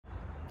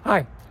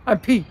Hi, I'm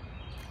Pete.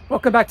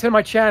 Welcome back to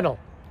my channel.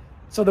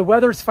 So the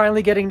weather's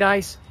finally getting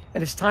nice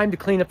and it's time to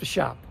clean up the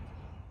shop.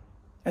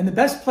 And the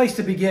best place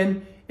to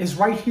begin is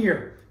right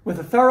here with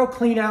a thorough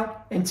clean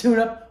out and tune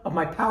up of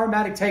my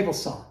Powermatic table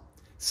saw.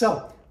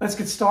 So let's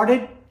get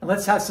started and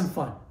let's have some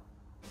fun.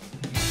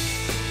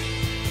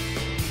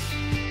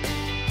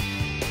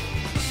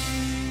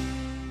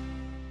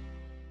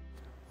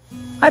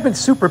 I've been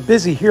super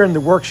busy here in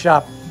the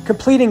workshop,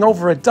 completing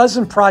over a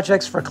dozen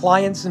projects for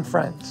clients and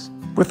friends.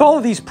 With all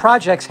of these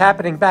projects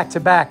happening back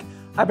to back,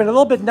 I've been a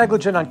little bit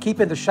negligent on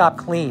keeping the shop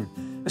clean,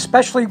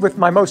 especially with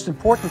my most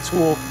important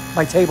tool,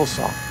 my table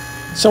saw.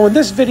 So in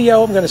this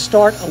video, I'm going to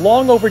start a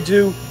long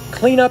overdue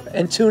cleanup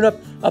and tune-up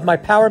of my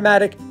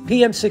Powermatic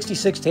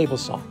PM66 table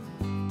saw.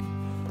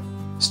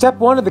 Step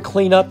one of the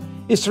cleanup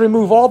is to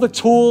remove all the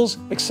tools,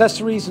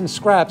 accessories, and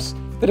scraps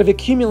that have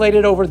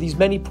accumulated over these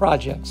many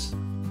projects.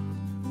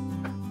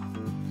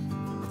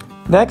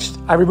 Next,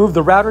 I remove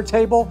the router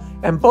table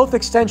and both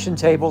extension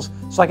tables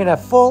so I can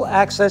have full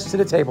access to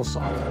the table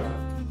saw.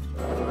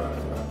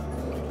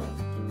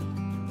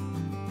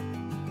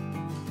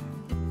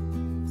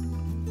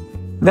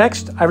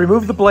 Next, I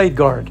remove the blade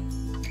guard.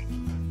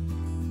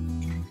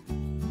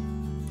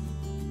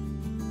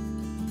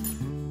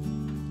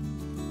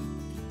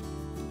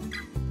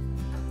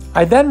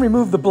 I then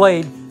remove the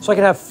blade so I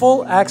can have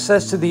full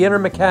access to the inner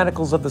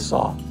mechanicals of the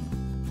saw.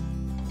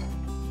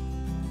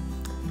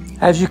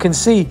 As you can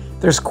see,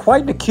 there's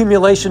quite an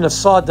accumulation of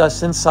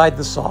sawdust inside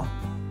the saw.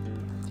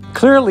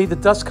 Clearly, the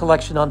dust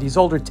collection on these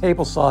older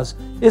table saws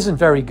isn't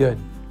very good.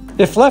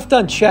 If left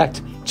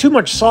unchecked, too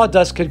much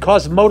sawdust could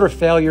cause motor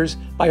failures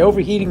by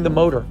overheating the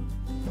motor.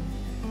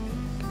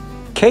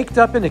 Caked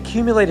up and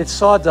accumulated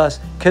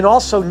sawdust can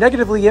also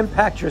negatively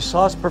impact your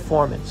saw's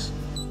performance.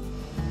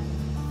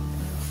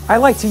 I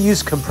like to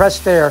use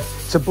compressed air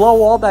to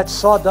blow all that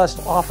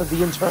sawdust off of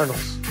the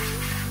internals.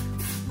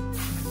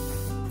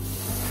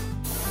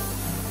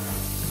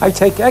 I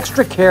take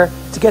extra care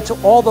to get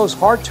to all those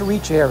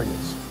hard-to-reach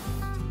areas.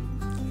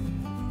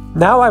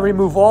 Now I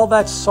remove all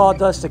that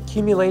sawdust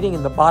accumulating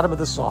in the bottom of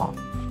the saw.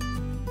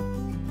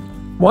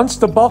 Once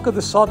the bulk of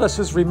the sawdust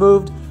is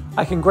removed,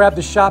 I can grab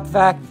the shop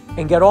vac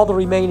and get all the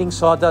remaining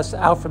sawdust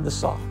out from the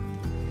saw.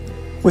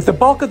 With the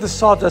bulk of the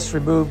sawdust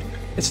removed,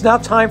 it's now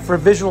time for a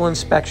visual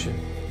inspection.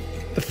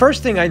 The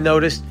first thing I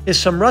noticed is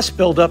some rust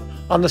buildup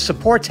on the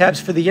support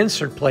tabs for the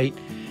insert plate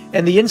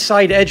and the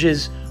inside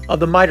edges of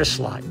the miter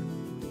slot.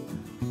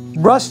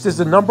 Rust is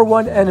the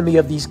 #1 enemy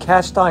of these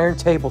cast iron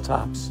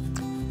tabletops,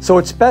 so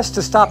it's best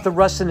to stop the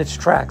rust in its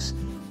tracks.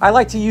 I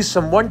like to use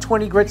some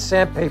 120 grit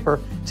sandpaper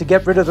to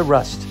get rid of the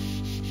rust.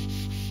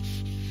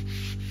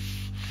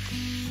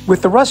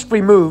 With the rust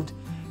removed,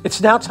 it's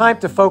now time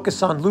to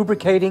focus on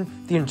lubricating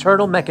the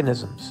internal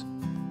mechanisms.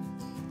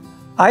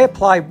 I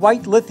apply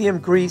white lithium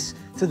grease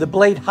to the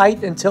blade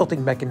height and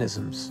tilting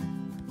mechanisms.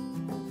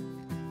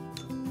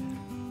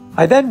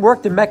 I then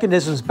work the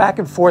mechanisms back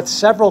and forth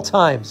several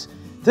times.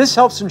 This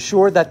helps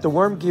ensure that the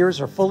worm gears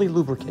are fully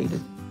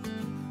lubricated.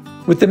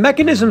 With the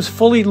mechanisms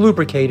fully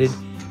lubricated,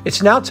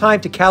 it's now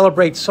time to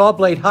calibrate saw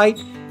blade height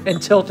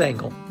and tilt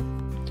angle.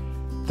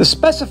 The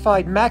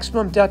specified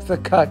maximum depth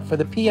of cut for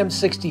the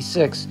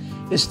PM66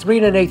 is 3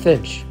 1/8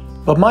 inch,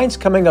 but mine's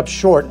coming up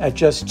short at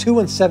just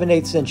 2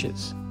 7/8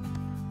 inches.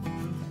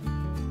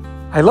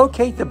 I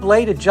locate the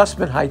blade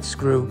adjustment height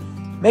screw,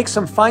 make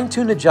some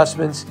fine-tune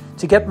adjustments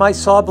to get my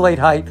saw blade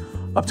height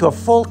up to a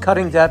full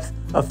cutting depth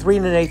of 3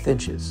 1/8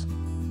 inches.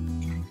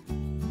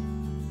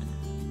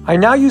 I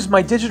now use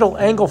my digital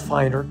angle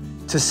finder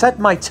to set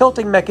my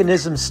tilting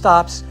mechanism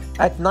stops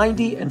at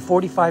 90 and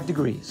 45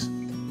 degrees.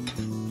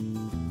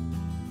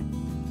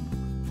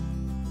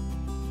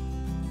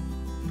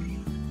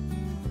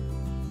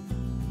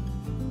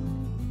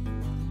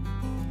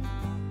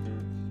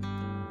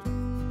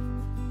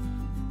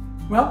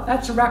 Well,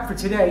 that's a wrap for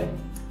today.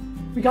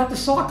 We got the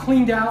saw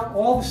cleaned out,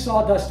 all the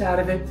sawdust out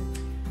of it.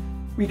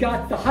 We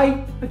got the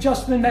height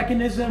adjustment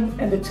mechanism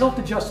and the tilt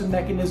adjustment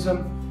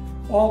mechanism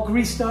all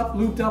greased up,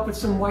 lubed up with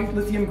some white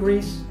lithium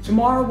grease.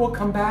 Tomorrow we'll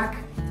come back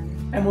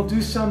and we'll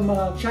do some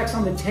checks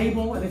on the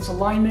table and its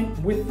alignment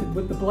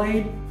with the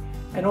blade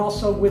and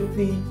also with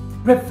the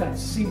rib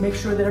fence. Make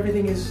sure that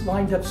everything is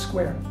lined up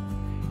square.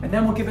 And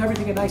then we'll give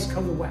everything a nice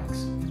coat of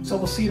wax. So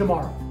we'll see you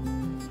tomorrow.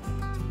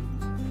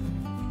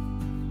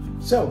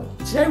 So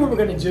today what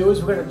we're going to do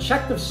is we're going to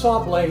check the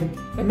saw blade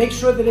and make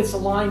sure that it's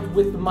aligned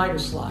with the miter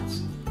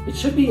slots. It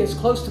should be as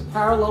close to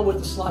parallel with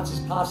the slots as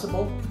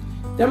possible.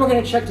 Then we're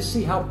going to check to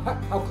see how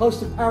close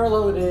to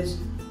parallel it is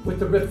with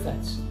the rib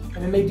fence,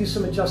 and then maybe do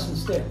some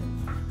adjustments there.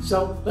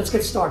 So let's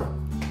get started.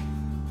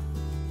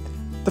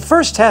 The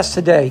first task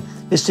today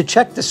is to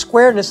check the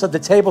squareness of the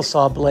table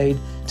saw blade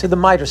to the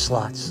miter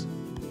slots.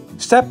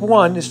 Step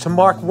 1 is to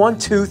mark one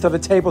tooth of a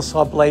table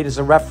saw blade as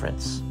a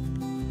reference.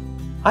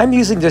 I'm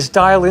using this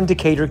dial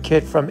indicator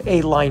kit from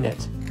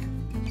A-Line-It.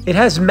 It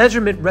has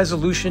measurement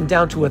resolution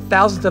down to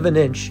 1/1000th of an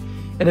inch,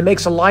 and it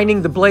makes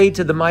aligning the blade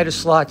to the miter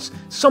slots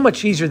so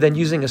much easier than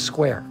using a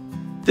square.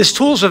 This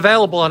tool is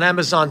available on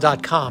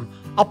Amazon.com.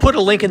 I'll put a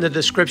link in the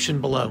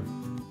description below.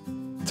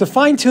 To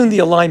fine-tune the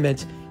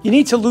alignment, you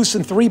need to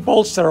loosen 3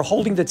 bolts that are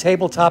holding the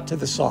tabletop to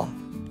the saw.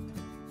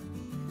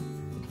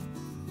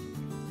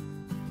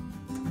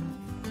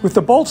 With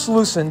the bolts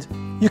loosened,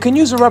 you can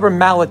use a rubber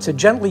mallet to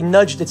gently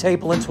nudge the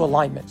table into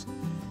alignment.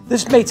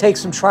 This may take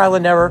some trial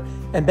and error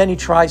and many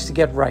tries to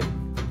get right.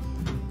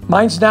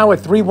 Mine's now at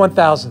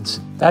 3/1000ths.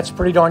 That's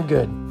pretty darn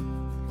good.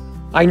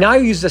 I now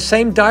use the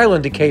same dial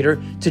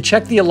indicator to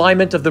check the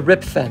alignment of the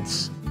rip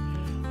fence.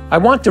 I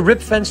want the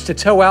rip fence to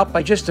toe out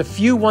by just a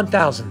few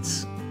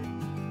 1/1000ths.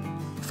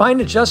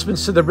 Fine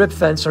adjustments to the rip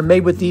fence are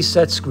made with these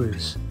set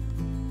screws.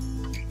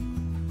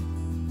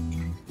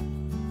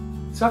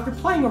 So after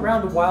playing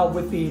around a while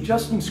with the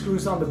adjusting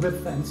screws on the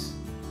rip fence,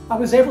 I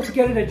was able to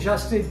get it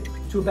adjusted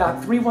to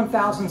about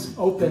 3/1000ths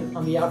open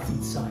on the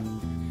outfeed side.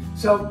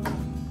 So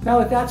now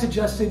that that's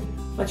adjusted,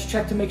 let's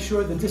check to make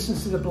sure the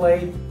distance to the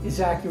blade is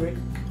accurate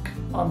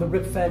on the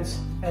rip fence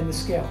and the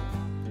scale.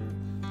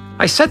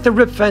 I set the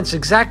rip fence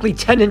exactly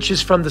 10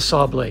 inches from the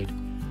saw blade.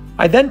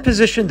 I then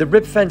positioned the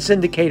rip fence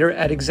indicator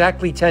at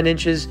exactly 10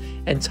 inches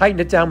and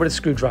tightened it down with a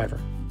screwdriver.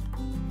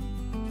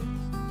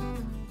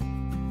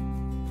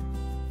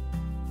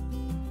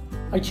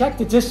 I checked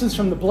the distance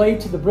from the blade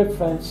to the rip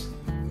fence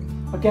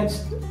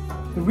against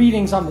the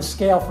readings on the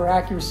scale for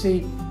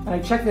accuracy, and I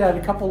checked it at a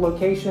couple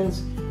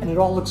locations, and it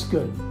all looks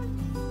good.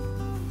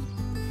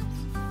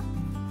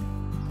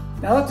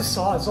 Now that the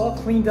saw is all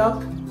cleaned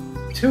up,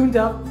 tuned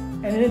up,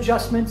 and in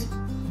adjustment,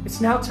 it's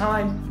now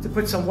time to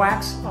put some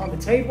wax on the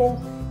table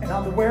and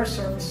on the wear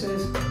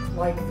surfaces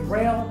like the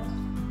rail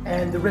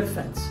and the rip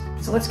fence.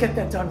 So let's get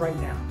that done right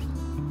now.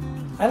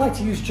 I like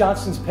to use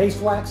Johnson's paste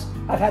wax.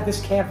 I've had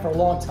this can for a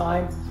long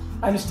time.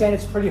 I understand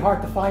it's pretty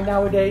hard to find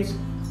nowadays,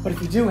 but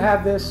if you do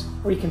have this,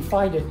 or you can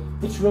find it,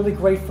 it's really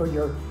great for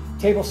your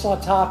table saw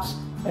tops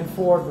and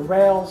for the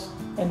rails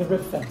and the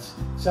rip fence.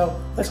 So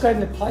let's go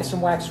ahead and apply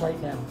some wax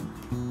right now.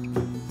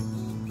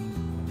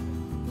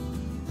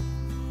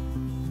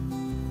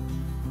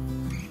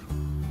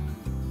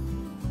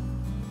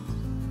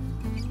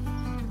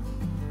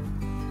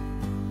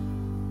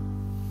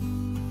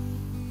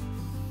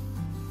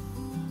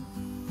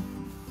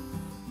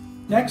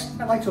 Next,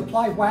 I'd like to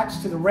apply wax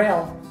to the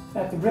rail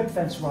that the rip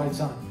fence rides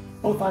on,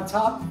 both on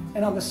top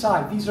and on the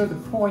side. These are the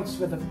points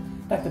that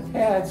the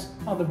pads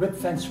on the rip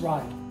fence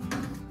ride.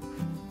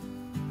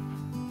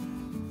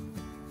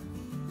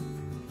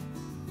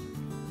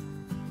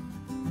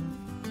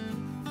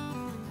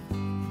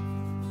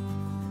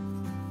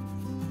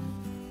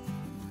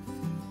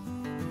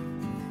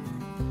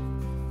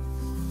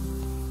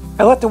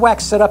 I let the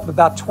wax set up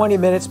about 20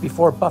 minutes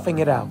before buffing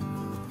it out.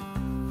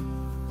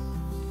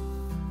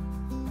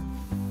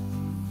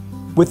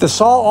 With the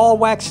saw all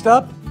waxed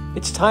up,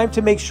 it's time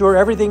to make sure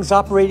everything's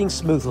operating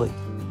smoothly.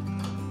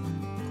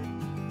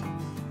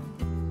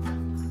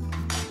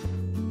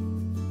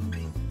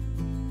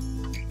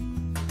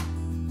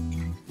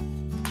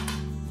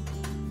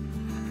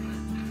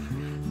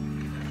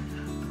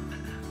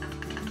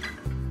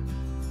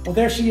 Well,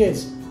 there she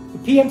is. The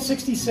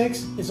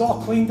PM66 is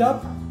all cleaned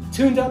up,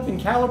 tuned up and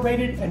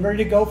calibrated and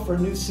ready to go for a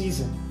new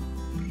season.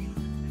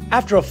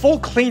 After a full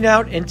clean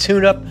out and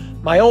tune up,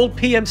 my old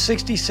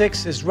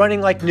PM66 is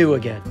running like new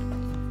again.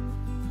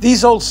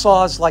 These old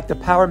saws, like the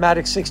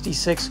Powermatic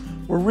 66,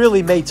 were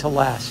really made to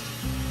last.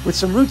 With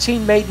some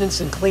routine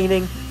maintenance and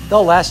cleaning,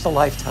 they'll last a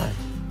lifetime.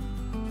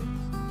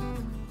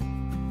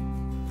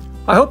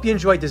 I hope you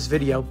enjoyed this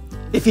video.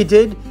 If you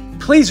did,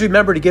 please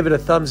remember to give it a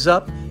thumbs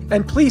up,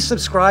 and please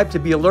subscribe to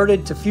be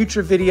alerted to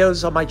future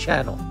videos on my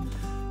channel.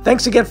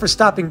 Thanks again for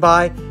stopping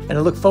by, and I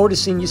look forward to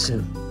seeing you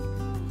soon.